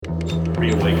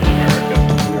Reawaken America.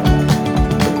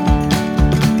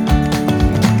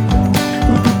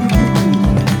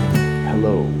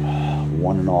 Hello,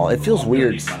 one and all. It feels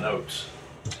weird. Need my notes.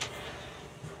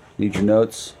 Need your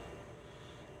notes.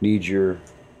 Need your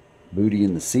booty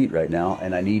in the seat right now,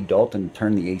 and I need Dalton to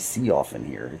turn the AC off in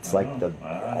here. It's like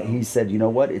he said, you know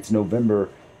what? It's November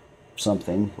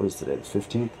something. What is today? The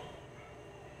 15th?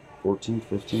 14th,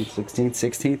 15th, 16th,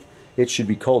 16th? It should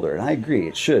be colder, and I agree,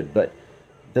 it should, but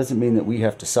it doesn't mean that we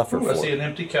have to suffer Ooh, for I see it. an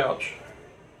empty couch.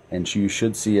 And you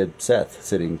should see a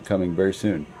Seth coming very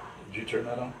soon. Did you turn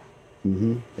that on?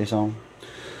 Mm-hmm. It's on.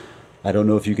 I don't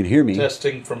know if you can hear me.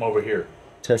 Testing from over here.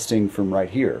 Testing from right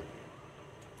here.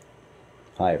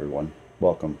 Hi, everyone.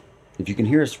 Welcome. If you can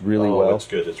hear us really well. It's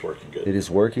good. It's working good. It is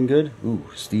working good? Ooh,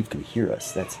 Steve can hear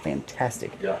us. That's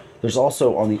fantastic. Yeah. There's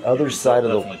also on the other side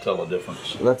of the... Definitely tell the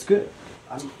difference. Well, that's good.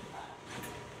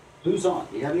 Who's on?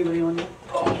 Do you have anybody on yet?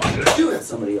 Oh, my goodness. You have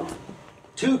somebody on.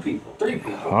 2 people, 3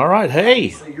 people. All right.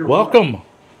 Hey, welcome.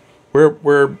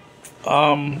 We're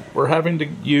having to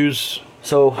use...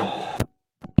 So,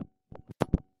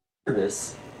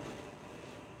 this,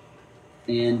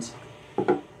 and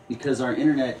because our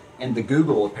internet and the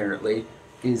Google apparently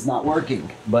is not working,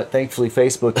 but thankfully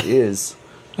Facebook is.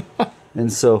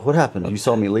 And so, what happened? You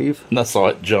saw me leave? I saw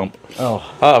it jump.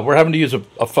 Oh, We're having to use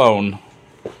a phone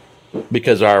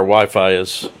because our Wi-Fi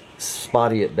is,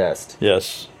 spotty at best.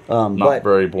 yes, But not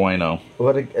very bueno.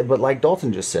 but like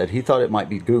Dalton just said, he thought it might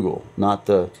be Google, not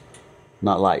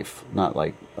Life, not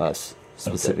like us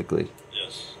specifically.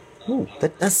 Yes. Oh,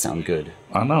 that does sound good.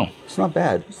 I know. It's not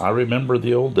bad. I remember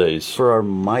the old days. For our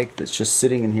mic that's just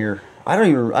sitting in here. I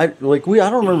don't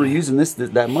remember using this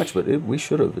that much, but we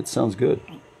should have. It sounds good.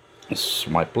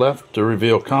 Swipe left to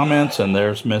reveal comments, and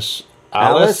there's Miss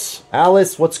Alice.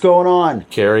 Alice, what's going on?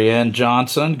 Carrie Ann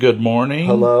Johnson, good morning.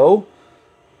 Hello?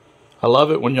 I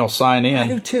love it when you'll sign I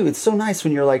do in, too. It's so nice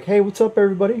when you're like, hey, what's up,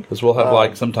 everybody? because we'll have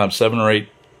like sometimes 7 or 8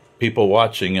 people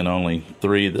watching and only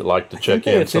 3 that like to check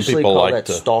They in. Some officially people call like that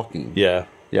to... stalking. Yeah.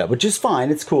 Yeah, but just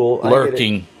fine. It's cool. I get it.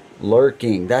 Lurking.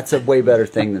 Lurking. That's a way better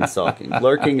thing than stalking.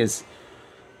 Lurking is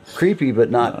creepy,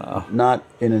 but not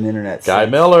in an internet Guy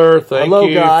sense. Miller, thank Hello,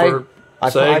 you Guy. for I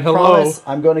saying hello. promise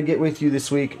I'm going to get with you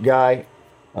this week, Guy.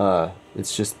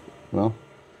 It's just, well,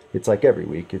 it's like every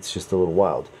week. It's just a little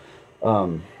wild.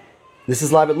 This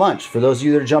is Live at Lunch. For those of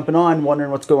you that are jumping on, wondering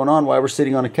what's going on, why we're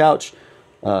sitting on a couch,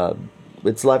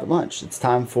 it's Live at Lunch. It's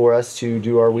time for us to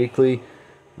do our weekly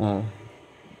or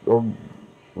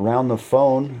around the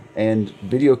phone and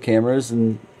video cameras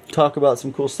and talk about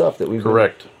some cool stuff that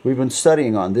we've been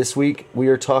studying on. This week we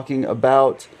are talking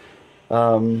about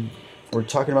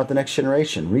the next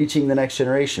generation, reaching the next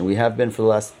generation. We have been for the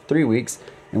last 3 weeks,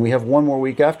 and we have one more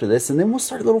week after this, and then we'll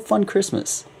start a little fun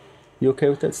Christmas. You okay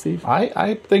with that, Steve?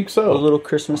 I think so. A little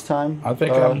Christmas time. I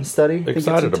think I'm study.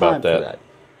 excited about that.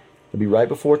 It'll be right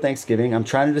before Thanksgiving. I'm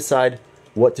trying to decide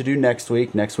what to do next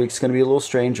week. Next week's going to be a little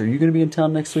strange. Are you going to be in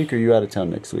town next week, or are you out of town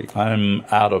next week? I'm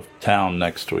out of town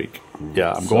next week.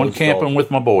 Yeah, I'm going camping Dalton.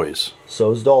 with my boys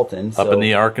So's Dalton. up in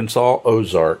the Arkansas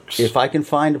Ozarks. If I can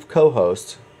find a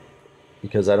co-host,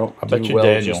 because I don't. I bet do you well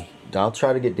Daniel. I'll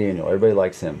try to get Daniel. Everybody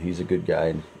likes him. He's a good guy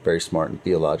and very smart and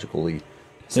theologically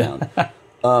sound.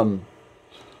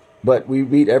 But we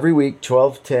meet every week,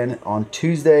 12:10 on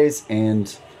Tuesdays,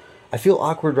 and I feel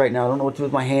awkward right now. I don't know what to do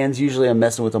with my hands. Usually I'm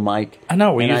messing with a mic. I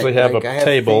know, we And usually have a I have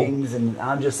table. things, and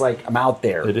I'm just like, I'm out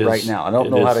there It is, right now. I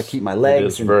don't know how to keep my legs. It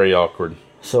is and very awkward.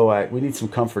 so we need some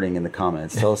comforting in the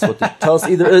comments. Tell us tell us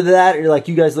either that, or like,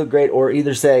 you guys look great, or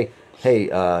either say, hey,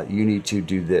 you need to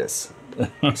do this.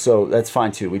 So that's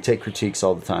fine too. We take critiques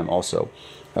all the time also.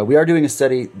 We are doing a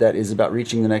study that is about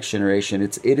reaching the next generation.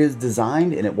 It is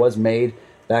designed, and it was made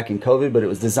back in COVID, but it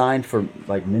was designed for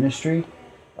like ministry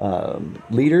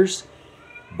leaders.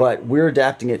 But we're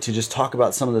adapting it to just talk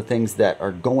about some of the things that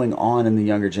are going on in the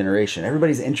younger generation.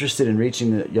 Everybody's interested in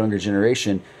reaching the younger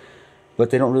generation, but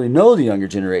they don't really know the younger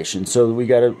generation. So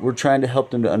we're trying to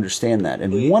help them to understand that.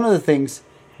 And one of the things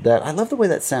that I love the way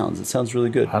that sounds. It sounds really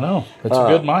good. I know. It's a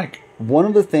good mic. One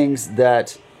of the things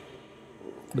that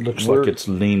It looks like it's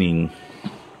leaning.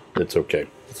 It's okay.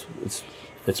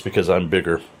 It's because I'm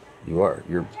bigger.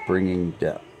 you're bringing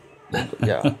down.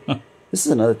 Yeah. This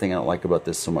is another thing I don't like about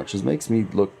this so much. It makes me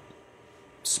look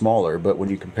smaller, but when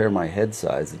you compare my head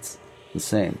size, it's the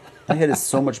same. My head is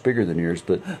so much bigger than yours,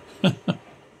 but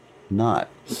not.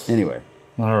 Anyway.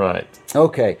 All right.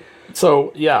 Okay.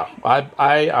 So yeah,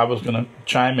 I was going to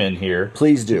chime in here.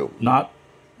 Please do.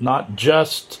 Not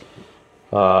just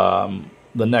the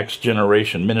next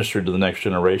generation, ministry to the next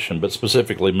generation, but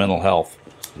specifically mental health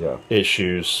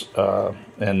issues,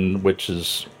 and which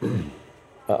is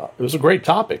it was a great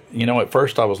topic. At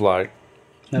first I was like,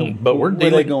 but we're where are they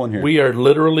dealing. going here? We are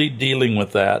literally dealing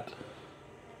with that.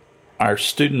 Our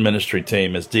student ministry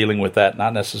team is dealing with that,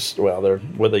 not necessarily. Well, they're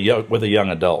with a young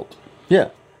adult Yeah.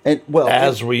 And well,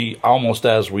 as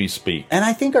we speak. and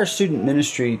I think our student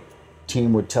ministry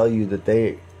team would tell you that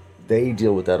they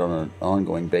deal with that on an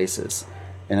ongoing basis.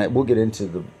 And we'll get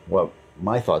into what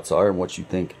my thoughts are and what you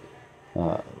think,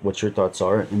 what your thoughts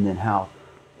are, and then how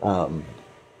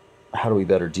do we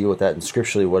better deal with that? And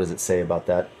scripturally, what does it say about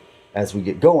that as we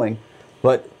get going?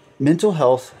 But mental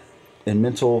health and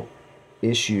mental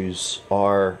issues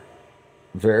are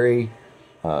very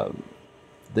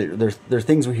they're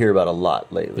things we hear about a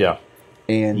lot lately. Yeah,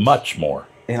 and much more.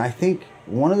 And I think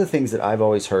one of the things that I've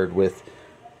always heard with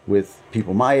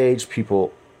people my age,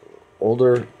 people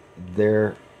older,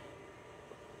 they're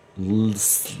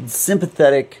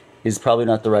sympathetic is probably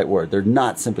not the right word. They're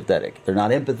not sympathetic. They're not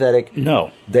empathetic.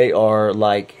 No. They are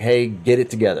like, hey, get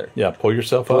it together. Yeah, pull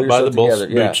yourself Pull up by the yourself together.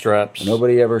 Yeah. bootstraps.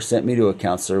 Nobody ever sent me to a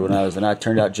counselor and I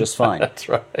turned out just fine. That's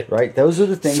right. Right? Those are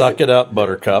the things. Suck it up,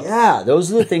 buttercup. Yeah,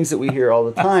 those are the things that we hear all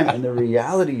the time. And the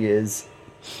reality is,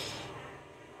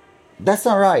 that's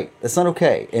not right. That's not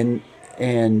okay.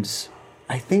 And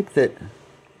I think that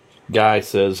Guy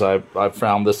says, I've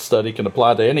found this study can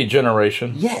apply to any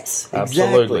generation. yes,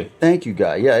 Absolutely. exactly. Thank you,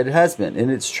 Guy. Yeah, it has been,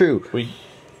 and it's true.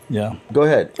 Yeah. Go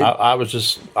ahead. I was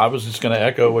just going to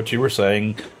echo what you were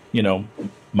saying.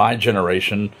 My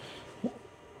generation,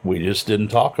 we just didn't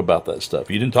talk about that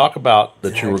stuff. You didn't talk about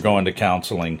that you were going to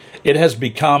counseling. It has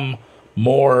become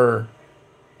more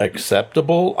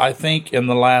acceptable, I think, in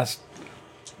the last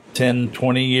 10,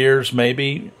 20 years,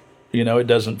 maybe. It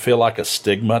doesn't feel like a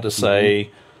stigma to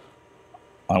say,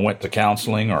 I went to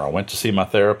counseling or I went to see my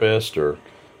therapist or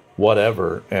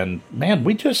whatever. And man,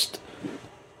 we just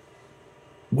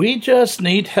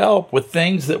need help with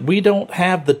things that we don't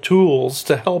have the tools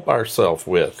to help ourselves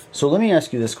with. So let me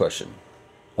ask you this question.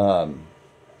 Do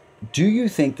you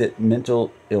think that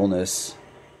mental illness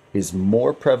is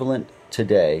more prevalent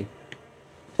today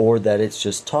or that it's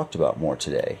just talked about more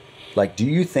today? Like, do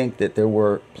you think that there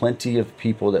were plenty of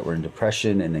people that were in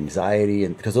depression and anxiety?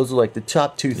 And because those are like the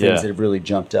top two things that have really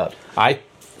jumped up.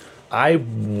 I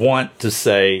want to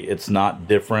say it's not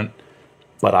different,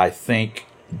 but I think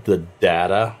the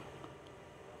data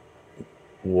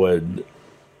would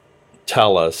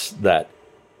tell us that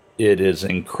it is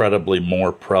incredibly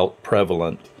more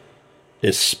prevalent,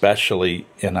 especially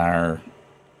in our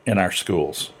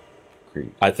schools.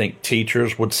 Agreed. I think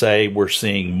teachers would say we're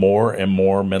seeing more and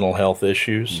more mental health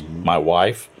issues. Mm-hmm. My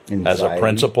wife, Anxiety, as a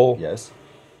principal, yes,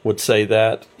 would say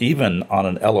that, even on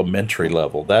an elementary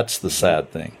level. That's the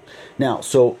sad thing. Now,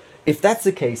 so if that's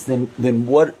the case, then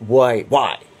what? Why?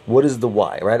 What is the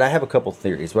why? Right? I have a couple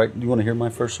theories. Right? You want to hear my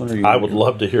first one? Or I would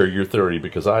love to hear your theory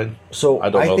because I don't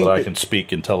know that I can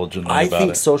speak intelligently about it. I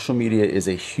think social media is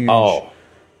a huge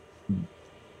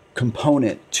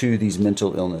component to these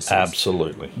mental illnesses.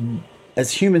 Absolutely.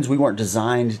 As humans, we weren't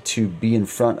designed to be in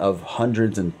front of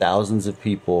hundreds and thousands of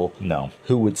people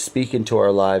who would speak into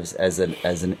our lives as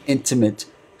an intimate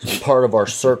part of our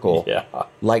circle,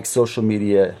 like social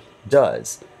media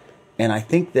does. And I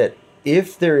think that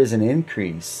if there is an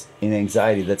increase in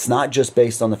anxiety that's not just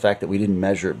based on the fact that we didn't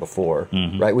measure it before,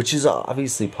 right, which is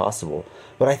obviously possible,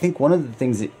 but I think one of the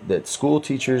things that school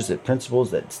teachers, that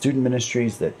principals, that student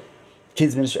ministries, that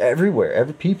kids ministry, everywhere,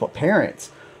 every people,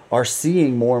 parents are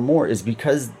seeing more and more is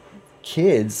because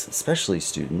kids, especially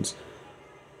students,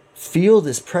 feel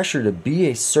this pressure to be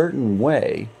a certain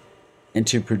way and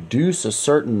to produce a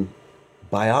certain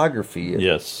biography.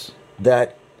 Yes.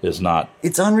 That is not.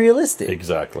 It's unrealistic.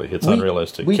 Exactly. It's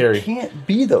unrealistic. We can't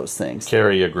be those things.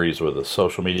 Carrie agrees with us.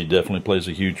 Social media definitely plays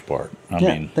a huge part. I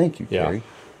mean, thank you, Carrie.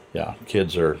 Yeah.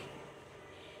 Kids are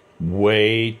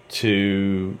way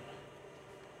too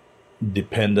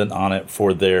dependent on it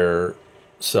for their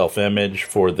self-image,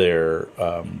 for their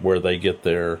where they get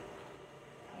their,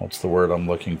 what's the word I'm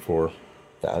looking for?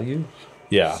 Value?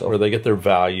 Yeah, where they get their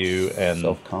value and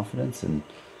self-confidence. And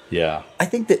yeah, I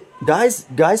think that guys'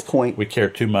 point, we care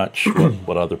too much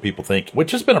what other people think, which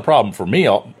has been a problem for me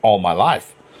all my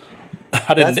life.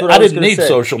 I didn't need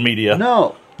social media.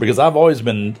 No. Because I've always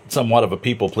been somewhat of a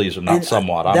people pleaser, not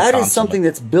somewhat. That is something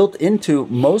that's built into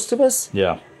most of us.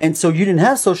 Yeah. And so you didn't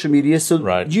have social media,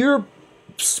 so your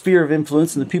sphere of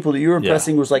influence and the people that you were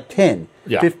impressing was like 10,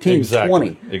 15,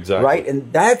 20. Exactly. Right?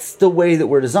 And that's the way that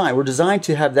we're designed. We're designed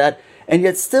to have that, and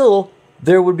yet still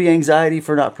there would be anxiety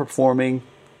for not performing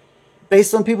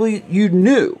based on people you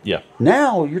knew. Yeah.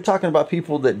 Now you're talking about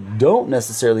people that don't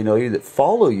necessarily know you, that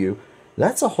follow you.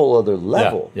 That's a whole other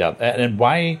level. Yeah. And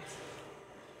why...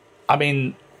 I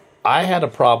mean, I had a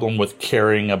problem with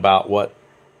caring about what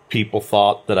people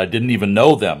thought that I didn't even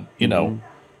know them. You know,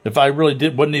 if I really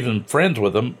wasn't even friends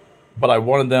with them, but I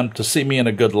wanted them to see me in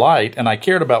a good light, and I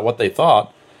cared about what they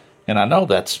thought. And I know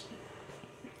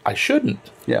I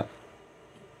shouldn't. Yeah.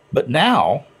 But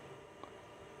now,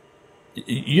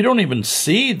 you don't even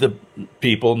see the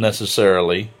people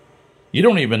necessarily.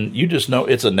 You just know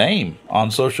it's a name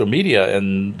on social media,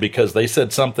 and because they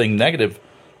said something negative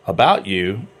about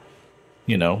you,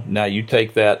 now you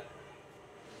take that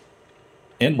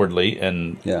inwardly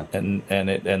and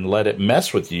let it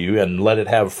mess with you and let it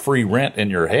have free rent in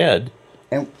your head.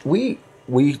 And we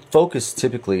focus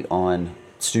typically on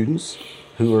students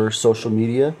who are social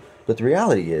media, but the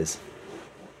reality is,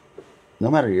 no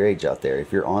matter your age out there,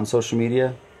 if you're on social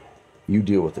media, you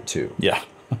deal with it too. Yeah.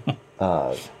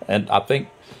 And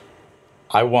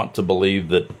I want to believe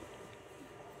that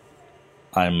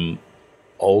I'm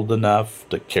old enough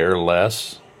to care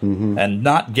less and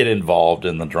not get involved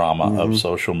in the drama of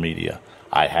social media.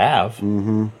 I have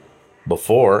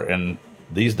before, and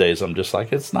these days I'm just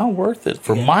like, it's not worth it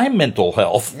for my mental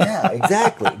health. Yeah,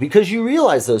 exactly. Because you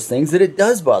realize those things, that it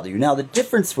does bother you. Now, the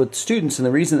difference with students and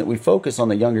the reason that we focus on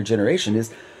the younger generation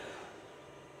is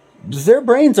their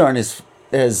brains aren't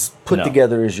as put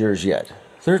together as yours yet.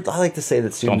 I like to say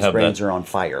that students' brains are on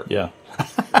fire. Yeah.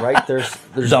 Right? There's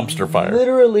dumpster fire.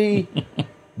 Literally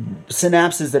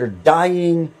synapses that are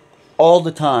dying all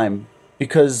the time,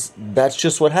 because that's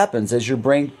just what happens as your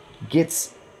brain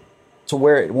gets to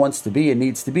where it wants to be and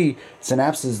needs to be.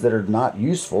 Synapses that are not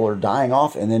useful are dying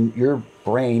off, and then your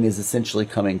brain is essentially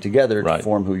coming together to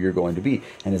form who you're going to be.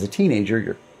 And as a teenager,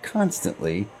 you're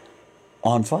constantly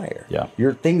on fire. Yeah.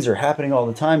 Your things are happening all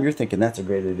the time. You're thinking, that's a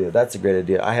great idea. That's a great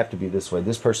idea. I have to be this way.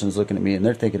 This person's looking at me and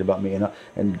they're thinking about me. And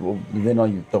then all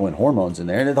you throw in hormones in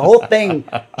there, and the whole thing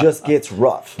just gets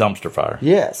rough. Dumpster fire.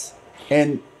 Yes.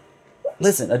 And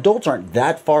listen, adults aren't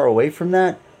that far away from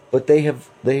that, but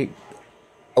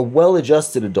a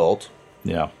well-adjusted adult,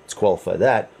 let's qualify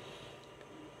that,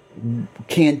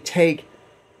 can take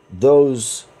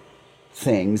those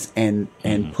things and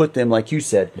put them, like you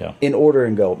said, in order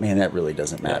and go, man, that really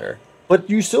doesn't matter. But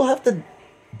you still have to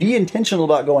be intentional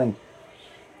about going,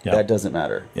 that doesn't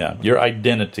matter. Yeah. Your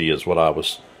identity is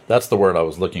that's the word I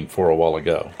was looking for a while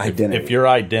ago. Identity. If your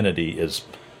identity is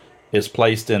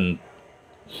placed in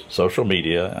social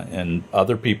media and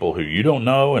other people who you don't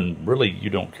know and really you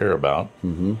don't care about,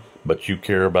 but you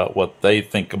care about what they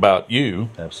think about you.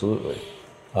 Absolutely.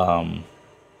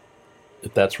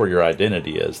 If that's where your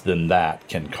identity is, then that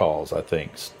can cause, I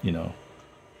think,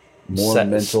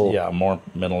 more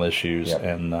mental issues. Yep.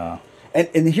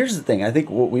 And here's the thing. I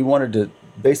think what we wanted to,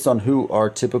 based on who our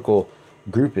typical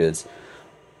group is,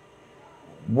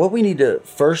 what we need to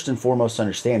first and foremost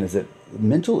understand is that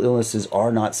mental illnesses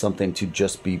are not something to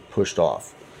just be pushed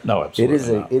off. No,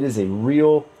 absolutely not. It is a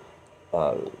real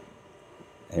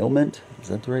ailment. Is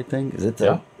that the right thing?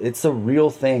 It's a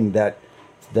real thing that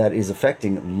is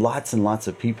affecting lots and lots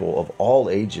of people of all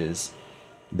ages,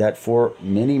 that for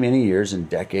many, many years and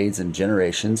decades and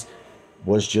generations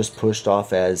was just pushed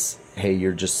off as, hey,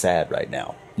 you're just sad right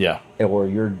now. Yeah. Or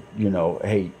you're,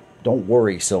 hey, don't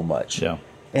worry so much. Yeah.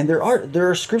 And there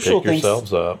are scriptural Pick things.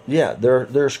 Yourselves up. Yeah, there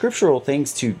are scriptural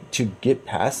things to get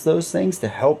past those things, to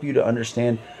help you to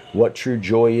understand what true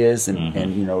joy is, and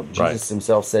Jesus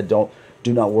himself said, do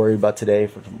not worry about today,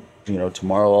 for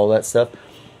tomorrow, all that stuff.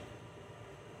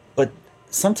 But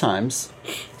sometimes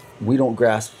we don't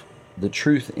grasp the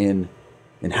truth in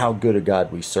how good a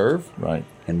God we serve, right,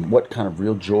 and what kind of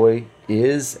real joy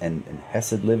is, and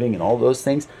Hesed living and all those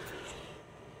things.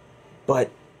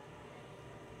 But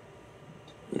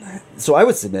so I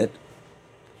would submit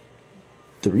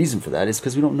the reason for that is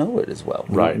because we don't know it as well.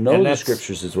 We don't know the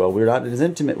scriptures as well. We're not as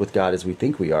intimate with God as we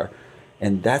think we are.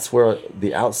 And that's where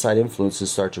the outside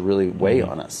influences start to really weigh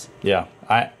on us. Yeah.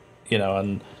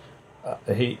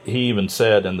 He even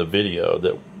said in the video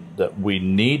that we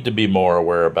need to be more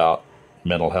aware about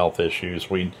mental health issues.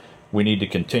 We need to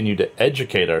continue to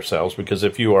educate ourselves, because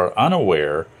if you are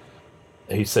unaware,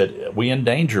 he said, we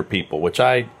endanger people, which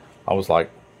I was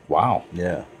like, wow.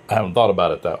 Yeah. I haven't thought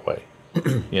about it that way.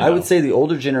 I would say the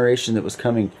older generation that was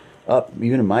coming up,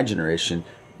 even in my generation,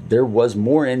 there was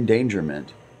more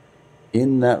endangerment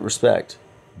in that respect,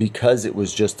 because it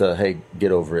was just a, hey,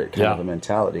 get over it kind of a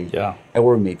mentality. Yeah.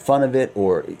 Or made fun of it,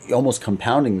 or almost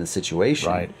compounding the situation.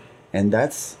 Right. And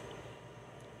that's,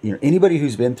 anybody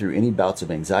who's been through any bouts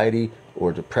of anxiety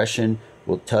or depression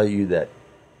will tell you that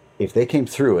if they came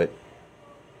through it,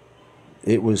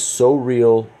 it was so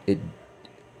real, it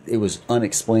was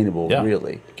unexplainable,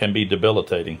 really. Can be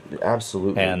debilitating.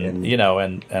 Absolutely. And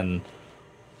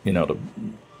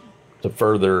to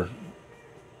further,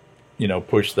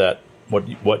 push that,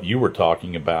 what you were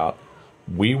talking about,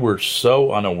 we were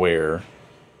so unaware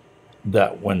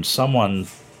that when someone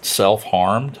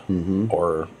self-harmed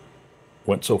or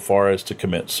went so far as to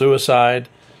commit suicide,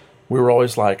 we were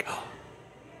always like,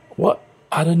 what?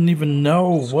 I didn't even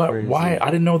know why. I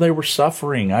didn't know they were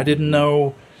suffering. I didn't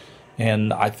know.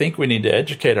 And I think we need to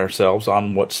educate ourselves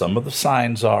on what some of the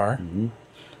signs are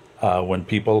when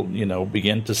people,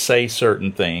 begin to say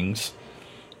certain things.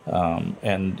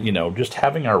 And, just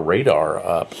having our radar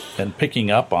up and picking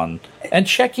up on and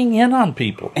checking in on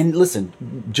people. And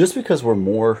listen, just because we're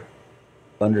more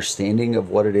understanding of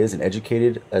what it is and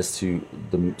educated as to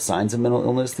the signs of mental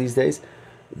illness these days,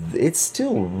 it's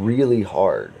still really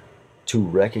hard to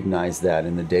recognize that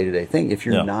in the day-to-day thing if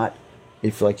you're not,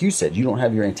 if like you said, you don't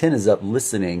have your antennas up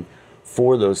listening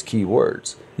for those key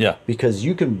words. Yeah. Because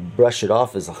you can brush it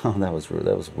off as, oh, that was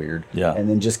weird. Yeah. And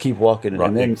then just keep walking. Right,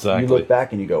 and then exactly. you look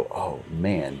back and you go, oh,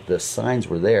 man, the signs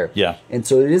were there. Yeah. And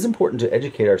so it is important to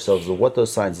educate ourselves of what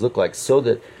those signs look like so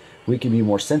that we can be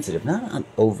more sensitive, not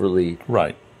overly,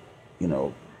 right.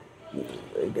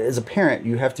 As a parent,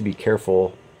 you have to be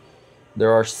careful.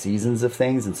 There are seasons of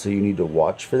things, and so you need to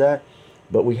watch for that.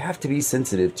 But we have to be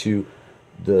sensitive to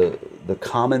the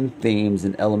common themes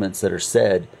and elements that are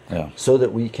said so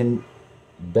that we can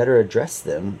better address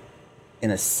them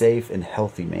in a safe and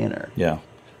healthy manner. Yeah.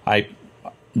 I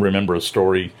remember a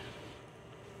story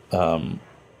when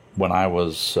I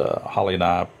was, Holly and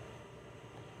I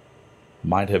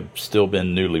might have still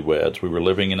been newlyweds. We were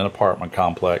living in an apartment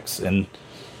complex in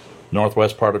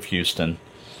northwest part of Houston.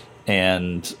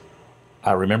 And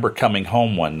I remember coming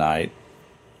home one night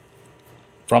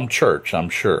from church, I'm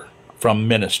sure, from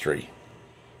ministry,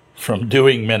 from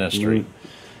doing ministry.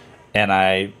 And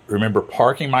I remember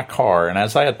parking my car, and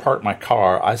as I had parked my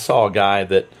car, I saw a guy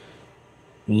that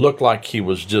looked like he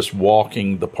was just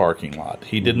walking the parking lot.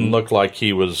 He didn't look like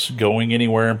he was going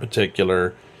anywhere in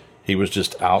particular. He was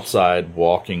just outside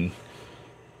walking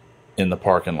in the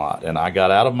parking lot. And I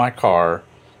got out of my car,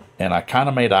 and I kind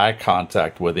of made eye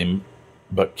contact with him,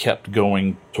 but kept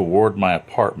going toward my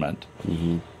apartment.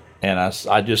 And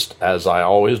I just, as I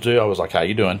always do, I was like, how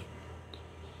you doing?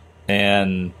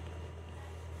 And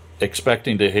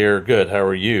expecting to hear, good, how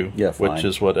are you? Yeah, fine. Which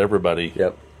is what everybody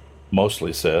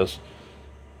mostly says.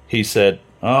 He said,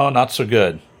 oh, not so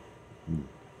good.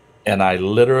 And I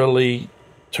literally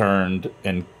turned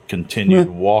and continued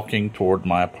walking toward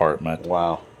my apartment.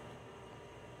 Wow.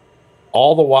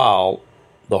 All the while,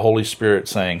 the Holy Spirit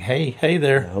saying, hey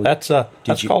there, that's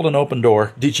called an open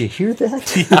door. Did you hear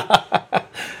that?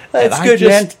 That's good, man.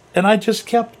 man. And I just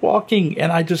kept walking,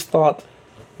 and I just thought,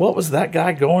 what was that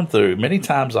guy going through? Many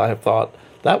times I have thought,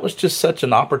 that was just such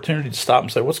an opportunity to stop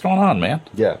and say, what's going on, man?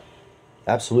 Yeah,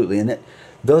 absolutely. And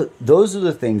those are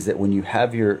the things that when you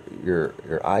have your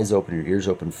eyes open, your ears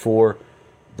open for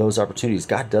those opportunities,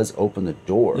 God does open the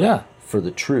door for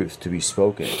the truth to be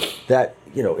spoken. That,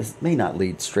 it may not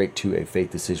lead straight to a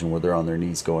faith decision where they're on their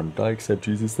knees going, I accept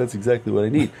Jesus, that's exactly what I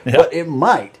need. But it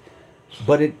might.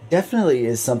 But it definitely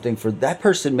is something for that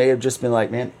person. May have just been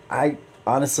like, man, I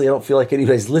honestly don't feel like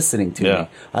anybody's listening to me.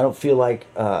 I don't feel like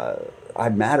I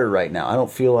matter right now. I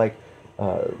don't feel like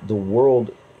the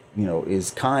world,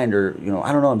 is kind, or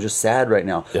I don't know. I'm just sad right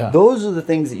now. Those are the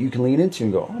things that you can lean into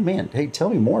and go, oh man, hey, tell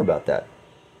me more about that.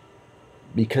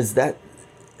 Because that's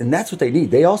what they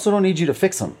need. They also don't need you to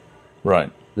fix them.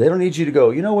 Right. They don't need you to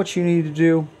go, you know what you need to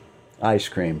do? Ice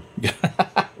cream.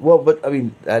 Well, but I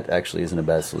mean, that actually isn't a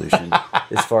bad solution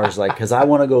as far as because I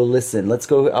want to go listen. Let's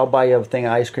go. I'll buy you a thing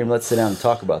of ice cream. Let's sit down and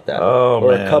talk about that.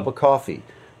 Or a cup of coffee.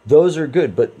 Those are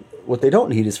good. But what they don't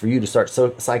need is for you to start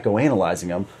psychoanalyzing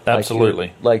them.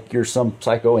 Absolutely. Like you're some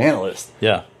psychoanalyst.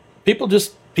 Yeah.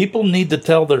 People need to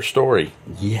tell their story.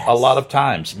 Yes. A lot of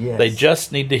times. Yes. They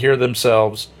just need to hear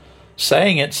themselves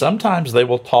saying it. Sometimes they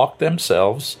will talk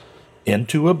themselves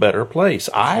into a better place.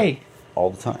 All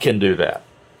the time can do that.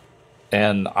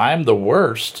 And I'm the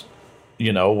worst,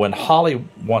 when Holly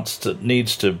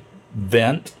needs to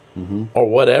vent or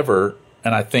whatever.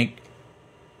 And I think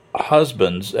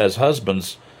husbands,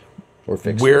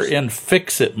 we're in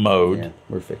fix-it mode. Yeah,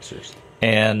 we're fixers.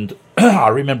 And I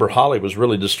remember Holly was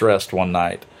really distressed one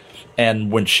night.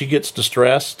 And when she gets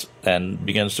distressed and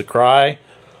begins to cry,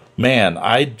 man,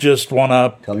 I just want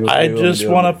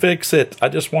to fix it. I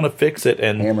just want to fix it.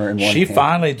 And she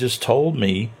finally just told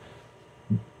me,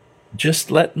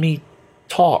 just let me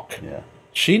talk. Yeah.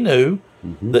 She knew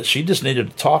that she just needed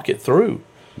to talk it through.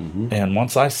 And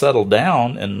once I settled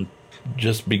down and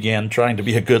just began trying to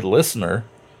be a good listener,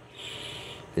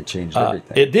 it changed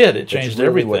everything. It did. It changed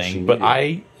everything. But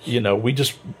we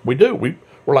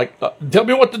we're like, tell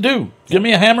me what to do. Give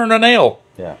me a hammer and a nail.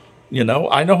 Yeah.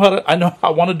 I know how to. I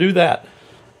want to do that,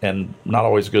 and not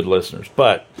always good listeners.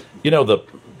 But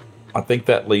I think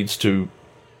that leads to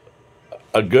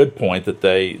a good point that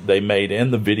they made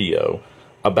in the video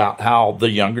about how the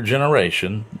younger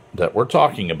generation that we're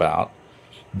talking about,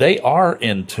 they are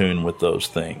in tune with those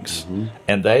things,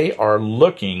 and they are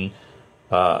looking.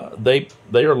 They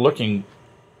are looking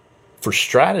for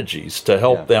strategies to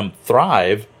help them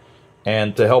thrive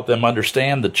and to help them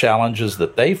understand the challenges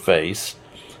that they face.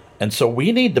 And so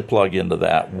we need to plug into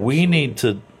that. We need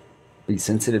to be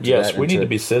sensitive to yes, that. we need to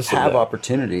be sensitive. Have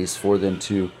opportunities for them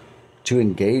to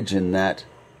engage in that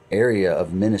area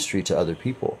of ministry to other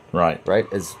people. Right. Right?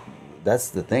 That's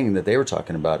the thing that they were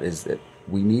talking about, is that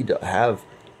we need to have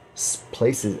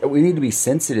places, we need to be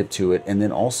sensitive to it, and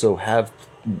then also have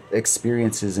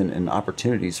experiences and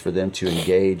opportunities for them to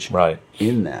engage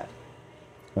in that.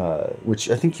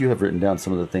 Which I think you have written down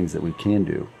some of the things that we can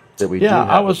do. That we do have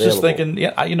I was available. just thinking,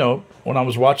 when I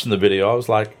was watching the video, I was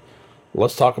like,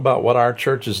 let's talk about what our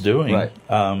church is doing. Right.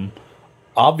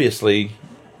 Obviously,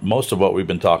 most of what we've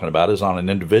been talking about is on an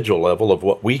individual level of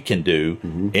what we can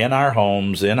do in our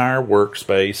homes, in our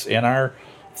workspace, in our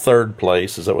third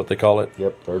place. Is that what they call it?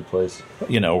 Yep, third place.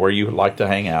 Where you like to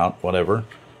hang out, whatever.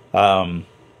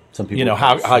 Some people,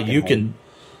 how you can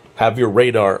have your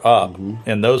radar up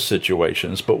in those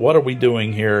situations. But what are we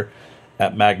doing here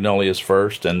at Magnolia's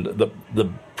First? And the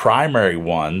primary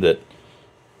one that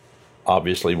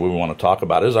obviously we want to talk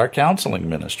about is our counseling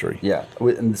ministry. Yeah.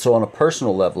 And so on a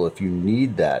personal level, if you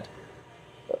need that,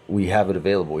 we have it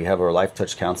available. We have our Life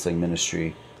Touch Counseling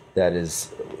Ministry that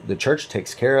is the church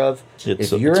takes care of.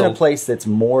 If you're in a place that's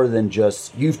more than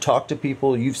just, you've talked to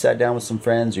people, you've sat down with some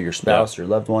friends or your spouse or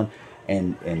loved one,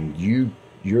 and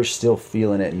you're still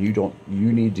feeling it, and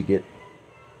you need to get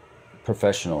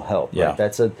professional help. Yeah.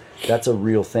 Right? That's a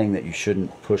real thing that you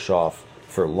shouldn't push off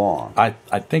for long.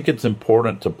 I think it's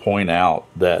important to point out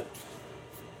that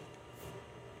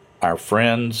our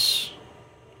friends,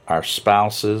 our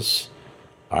spouses,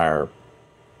 our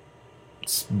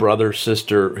brother,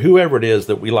 sister, whoever it is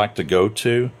that we like to go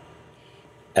to,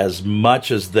 as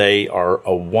much as they are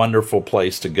a wonderful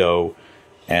place to go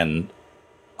and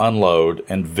unload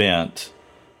and vent,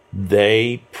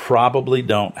 they probably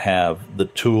don't have the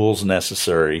tools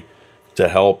necessary to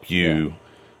help you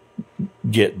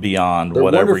get beyond they're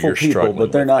whatever wonderful you're people, struggling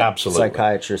but they're with. not Absolutely.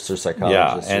 psychiatrists or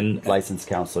psychologists and or licensed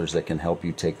counselors that can help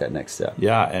you take that next step.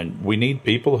 Yeah, and we need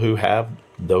people who have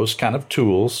those kind of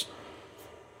tools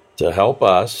to help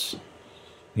us.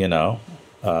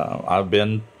 I've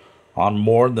been on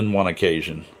more than one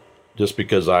occasion just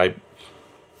because I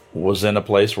was in a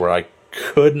place where I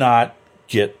could not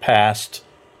get past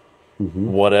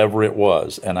whatever it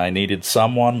was, and I needed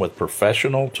someone with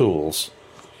professional tools,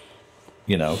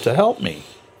 to help me.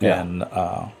 Yeah. And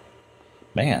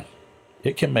man,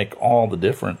 it can make all the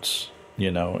difference,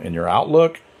 in your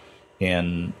outlook,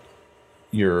 in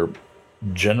your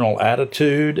general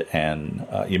attitude and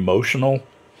emotional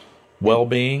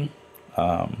well-being.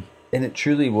 And it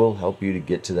truly will help you to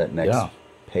get to that next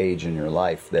page in your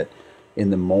life that in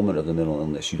the moment of the mental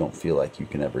illness you don't feel like you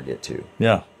can ever get to.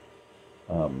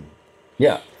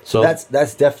 Yeah. So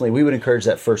that's definitely, we would encourage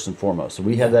that first and foremost. So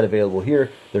we have that available here.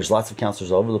 There's lots of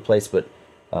counselors all over the place, but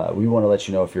we want to let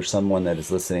you know, if you're someone that is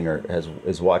listening or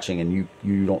is watching and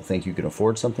you don't think you can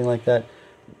afford something like that,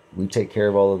 we take care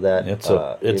of all of that.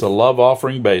 It's a love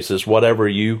offering basis, whatever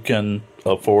you can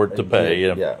afford to pay.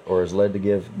 Or is led to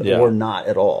give, Yeah. or not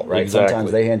at all, right? Exactly.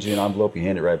 Sometimes they hand you an envelope, you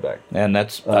hand it right back. And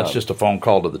that's just a phone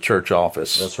call to the church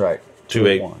office. That's right.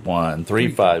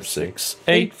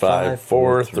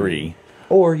 281-356-8543.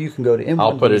 Or you can go to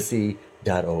I'll put it-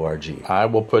 m1bc.org. I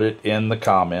will put it in the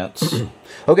comments.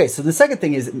 Okay, so the second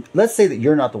thing is, let's say that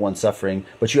you're not the one suffering,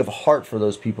 but you have a heart for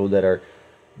those people that are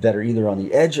either on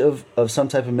the edge of some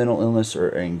type of mental illness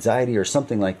or anxiety or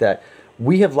something like that.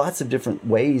 We have lots of different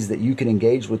ways that you can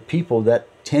engage with people that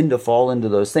tend to fall into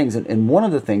those things. And one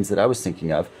of the things that I was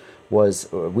thinking of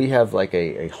was we have like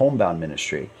a homebound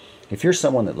ministry. If you're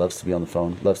someone that loves to be on the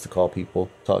phone, loves to call people,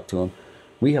 talk to them,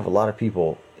 we have a lot of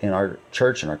people in our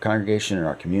church, in our congregation, in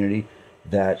our community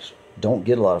that don't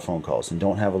get a lot of phone calls and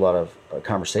don't have a lot of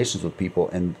conversations with people.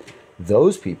 And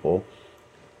those people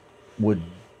would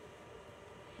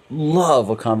love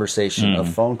a conversation, a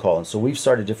phone call. And so we've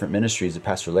started different ministries that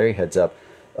Pastor Larry heads up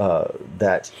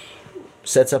that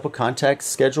sets up a contact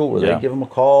schedule where they give them a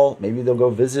call. Maybe they'll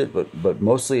go visit, but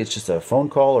mostly it's just a phone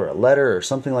call or a letter or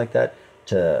something like that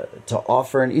to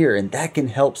offer an ear. And that can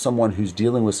help someone who's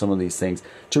dealing with some of these things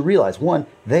to realize, one,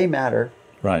 they matter,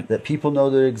 Right. that people know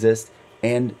they exist,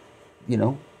 and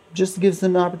just gives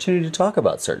them an opportunity to talk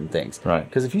about certain things. Right.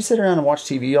 Because if you sit around and watch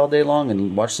TV all day long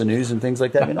and watch the news and things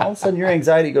like that, I mean, all of a sudden your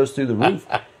anxiety goes through the roof.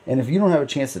 And if you don't have a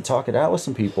chance to talk it out with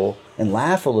some people and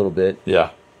laugh a little bit,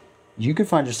 Yeah. you could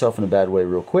find yourself in a bad way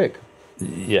real quick.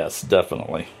 Yes,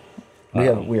 definitely. We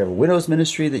have a widows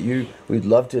ministry that we'd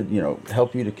love to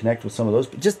help you to connect with some of those,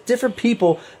 but just different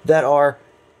people that are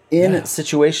in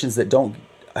situations that don't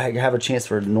have a chance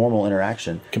for normal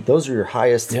interaction. Those are your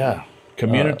highest. Yeah.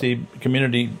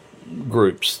 Community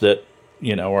groups that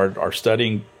are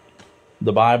studying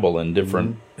the Bible in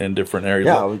different areas.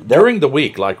 Yeah, during the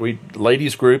week, like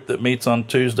ladies group that meets on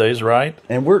Tuesdays, right?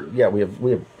 And we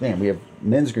have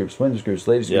men's groups, women's groups,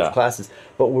 ladies groups, classes.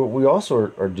 But what we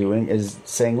also are doing is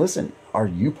saying, listen, are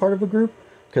you part of a group?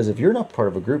 Because if you're not part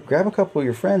of a group, grab a couple of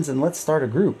your friends and let's start a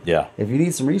group. Yeah. If you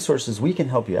need some resources, we can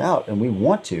help you out, and we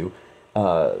want to.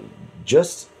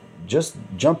 Just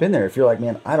jump in there. If you're like,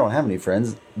 man, I don't have any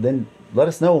friends, then let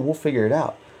us know and we'll figure it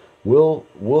out. We'll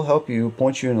help you,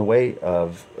 point you in the way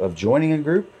of joining a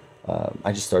group.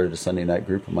 I just started a Sunday night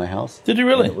group in my house. Did you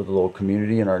really? With a little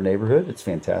community in our neighborhood. It's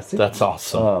fantastic. That's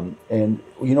awesome. And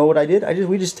you know what I did?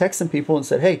 We just text some people and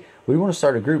said, hey, we want to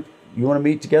start a group. You want to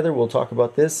meet together? We'll talk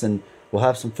about this, and we'll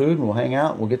have some food, and we'll hang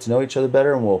out, and we'll get to know each other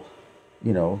better, and we'll,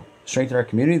 strengthen our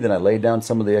community. Then I laid down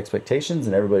some of the expectations,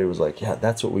 and everybody was like, yeah,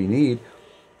 that's what we need.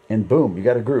 And boom, you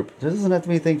got a group. It doesn't have to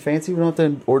be anything fancy. We don't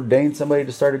have to ordain somebody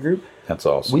to start a group. That's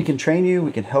awesome. We can train you.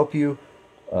 We can help you.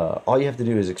 All you have to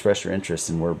do is express your interest,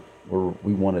 and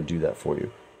we want to do that for you.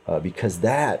 Because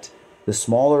the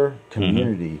smaller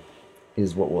community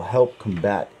is what will help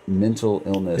combat mental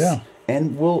illness. Yeah.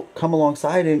 And will come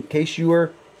alongside in case you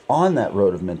are on that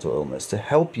road of mental illness to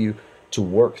help you to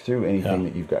work through anything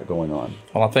that you've got going on.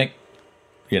 Well, I think,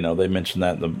 they mentioned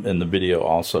that in the video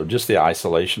also. Just the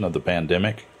isolation of the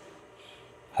pandemic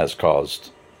has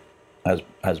brought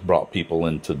people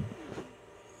into,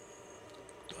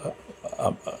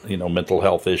 mental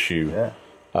health issue. Yeah.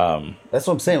 That's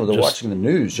what I'm saying. With watching the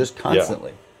news just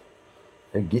constantly,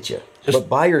 they get you. But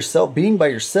being by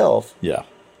yourself,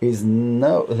 is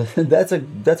that's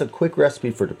a quick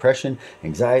recipe for depression,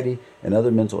 anxiety, and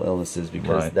other mental illnesses,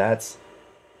 because that's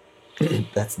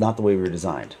not the way we were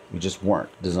designed. We just weren't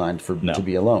designed to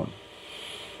be alone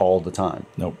all the time.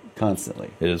 Nope.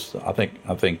 Constantly. It is. I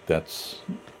think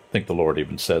the Lord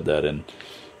even said that in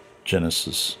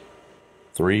Genesis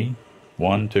 3,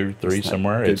 1, 2, 3,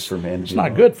 somewhere. It's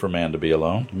not good for man to be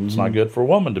alone. Mm-hmm. It's not good for a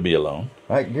woman to be alone.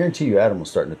 I guarantee you, Adam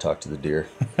was starting to talk to the deer.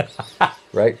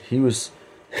 Right? He's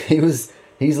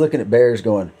looking at bears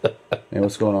going, man,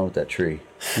 what's going on with that tree?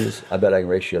 I bet I can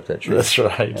race you up that tree. That's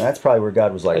right. And that's probably where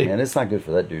God was like, man, it's not good for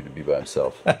that dude to be by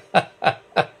himself.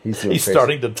 He's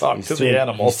starting to talk to the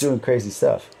animals. He's doing crazy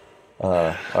stuff.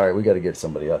 All right, we got to get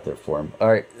somebody out there for him. All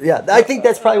right, yeah, I think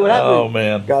that's probably what happened. Oh,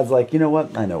 man. God's like, you know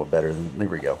what? I know it better. There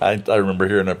we go. I remember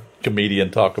hearing a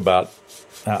comedian talk about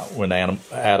when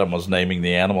Adam was naming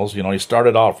the animals. He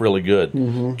started off really good.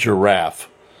 Mm-hmm. Giraffe,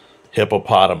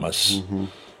 hippopotamus,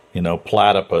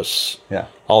 platypus. Yeah.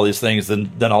 All these things.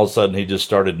 Then all of a sudden he just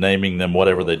started naming them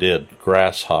whatever they did.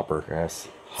 Grasshopper.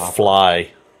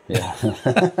 Fly. Yeah.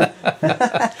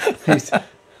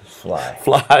 Fly.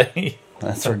 Fly.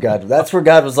 That's where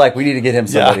God was like, we need to get him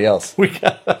somebody else. We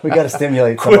got to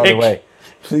stimulate some other way.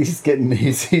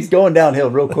 He's going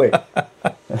downhill real quick.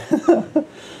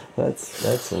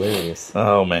 That's hilarious.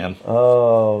 Oh man.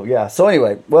 Oh yeah. So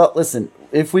anyway, well, listen,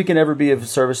 if we can ever be of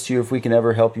service to you, if we can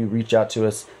ever help you, reach out to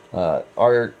us.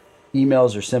 Our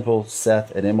emails are simple: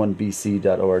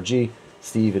 Seth@m1bc.org,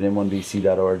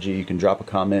 Steve@m1bc.org. You can drop a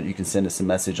comment. You can send us a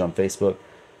message on Facebook.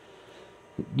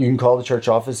 You can call the church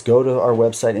office. Go to our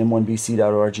website,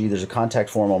 m1bc.org. There's a contact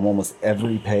form on almost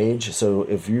every page. So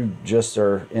if you just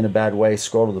are in a bad way,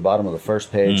 scroll to the bottom of the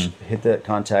first page, hit that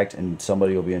contact, and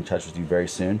somebody will be in touch with you very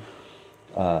soon.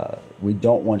 We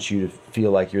don't want you to feel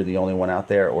like you're the only one out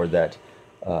there, or that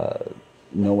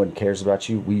no one cares about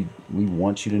you. We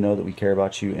want you to know that we care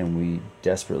about you, and we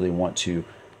desperately want to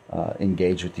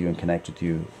engage with you and connect with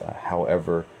you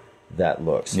however that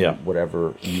looks. Yeah.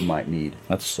 Whatever you might need.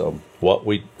 That's what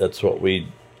we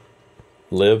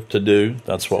live to do.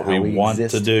 That's what we want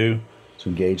to do. To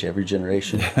engage every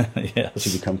generation. Yes. To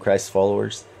become Christ's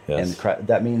followers. Yes.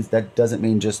 And that doesn't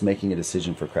mean just making a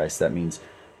decision for Christ. That means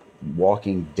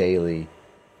walking daily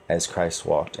as Christ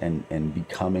walked and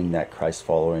becoming that Christ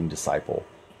following disciple.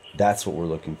 That's what we're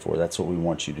looking for. That's what we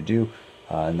want you to do.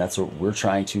 And that's what we're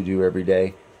trying to do every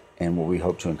day, and what we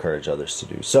hope to encourage others to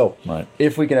do. So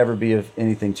if we can ever be of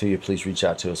anything to you, please reach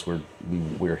out to us.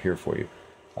 We're here for you.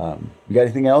 You got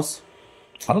anything else?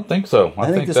 I don't think so.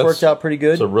 I think this worked out pretty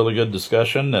good. It's a really good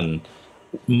discussion, and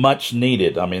much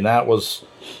needed. I mean, that was,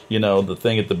 the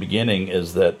thing at the beginning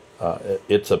is that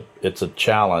it's a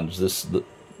challenge.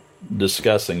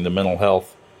 Discussing the mental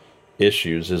health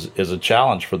issues is a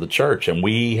challenge for the church, and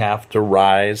we have to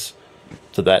rise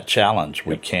to that challenge.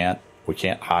 We can't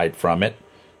hide from it.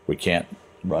 We can't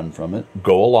run from it.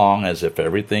 Go along as if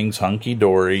everything's hunky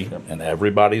dory and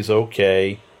everybody's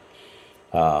okay.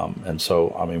 And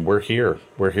so, I mean, we're here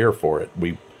for it.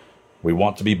 We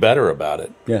want to be better about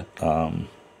it. Yeah.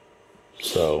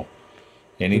 So,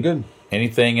 good.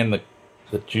 Anything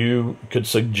that you could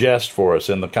suggest for us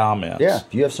in the comments? Yeah.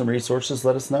 If you have some resources,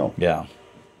 let us know. Yeah.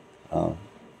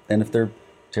 And if they're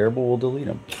terrible, we'll delete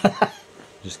them.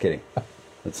 Just kidding.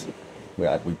 We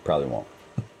probably won't.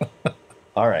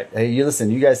 All right. Hey,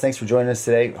 you guys, thanks for joining us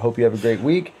today. Hope you have a great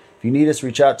week. If you need us,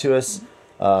 reach out to us.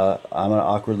 I'm going to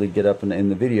awkwardly get up in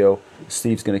the video.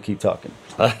 Steve's going to keep talking.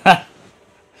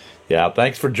 Yeah,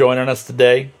 thanks for joining us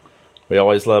today. We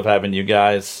always love having you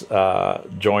guys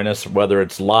join us, whether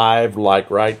it's live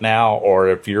like right now or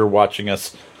if you're watching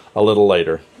us a little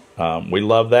later. We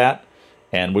love that,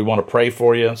 and we want to pray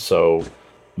for you. So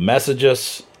message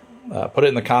us, put it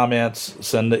in the comments,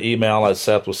 send the email, as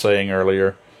Seth was saying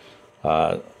earlier.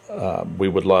 We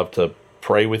would love to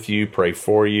pray with you, pray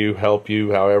for you, help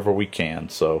you however we can.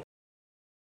 So